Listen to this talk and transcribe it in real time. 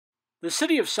The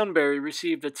city of Sunbury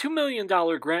received a $2 million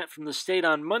grant from the state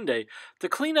on Monday to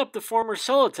clean up the former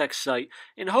Celotex site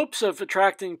in hopes of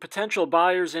attracting potential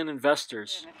buyers and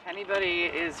investors. And if anybody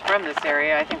is from this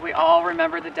area, I think we all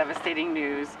remember the devastating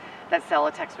news that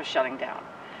Celotex was shutting down.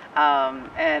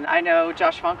 And I know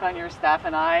Josh Funk on your staff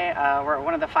and I were at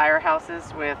one of the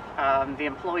firehouses with the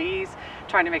employees,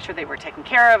 trying to make sure they were taken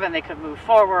care of and they could move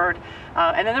forward.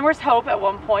 And then there was hope at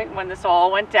one point when this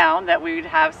all went down that we would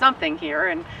have something here.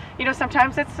 And you know,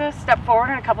 sometimes it's a step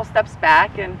forward and a couple steps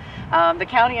back, and the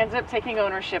county ends up taking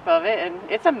ownership of it. And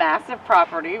it's a massive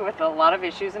property with a lot of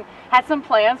issues, and had some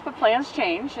plans, but plans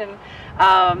change. And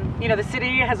you know, the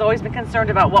city has always been concerned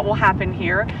about what will happen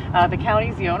here. The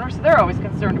county's the owner, so they're always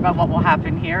concerned about what will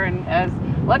happen here. And as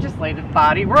legislative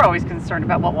body, we're always concerned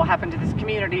about what will happen to this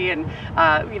community, and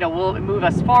you know, will it move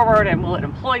us forward, and will it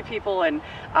employ people, and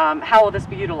how will this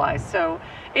be utilized? So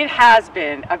it has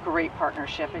been a great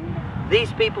partnership. And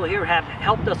these people here have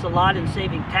helped us a lot in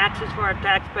saving taxes for our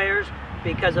taxpayers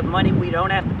because of money we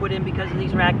don't have to put in because of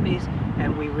these rack fees,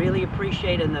 and we really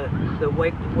appreciate in the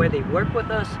way where they work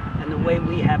with us and the way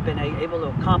we have been able to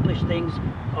accomplish things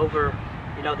over,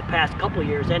 you know, the past couple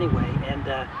years anyway, and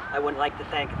I would like to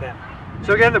thank them.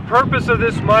 So again, the purpose of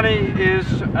this money is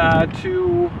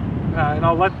and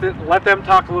I'll let them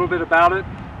talk a little bit about it.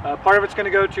 Part of it's going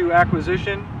to go to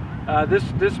acquisition.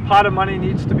 This pot of money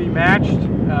needs to be matched.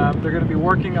 They're going to be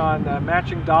working on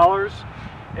matching dollars,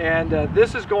 and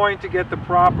this is going to get the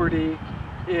property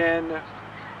in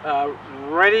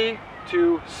ready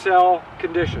to sell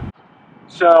condition.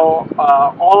 So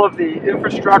all of the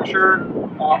infrastructure,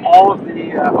 all of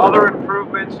the other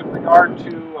improvements in regard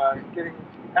to getting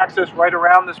access right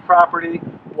around this property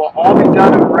will all be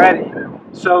done and ready,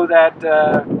 so that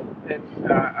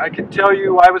I can tell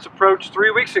you I was approached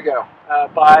 3 weeks ago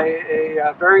by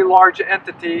a very large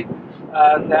entity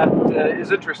that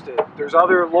is interested. There's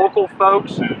other local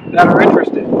folks that are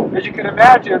interested. As you can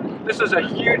imagine, this is a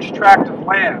huge tract of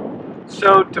land.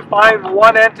 So to find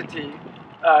one entity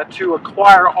to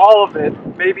acquire all of it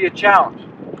may be a challenge.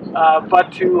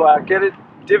 But to get it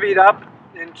divvied up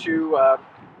into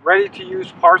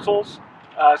ready-to-use parcels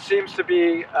seems to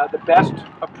be the best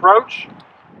approach.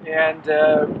 And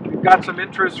we've got some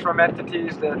interest from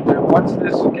entities that once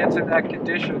this gets in that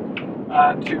condition,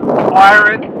 to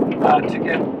acquire it, to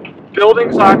get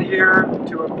buildings on here,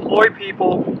 to employ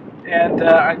people, and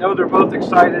I know they're both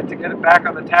excited to get it back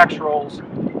on the tax rolls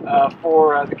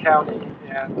for the county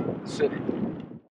and the city.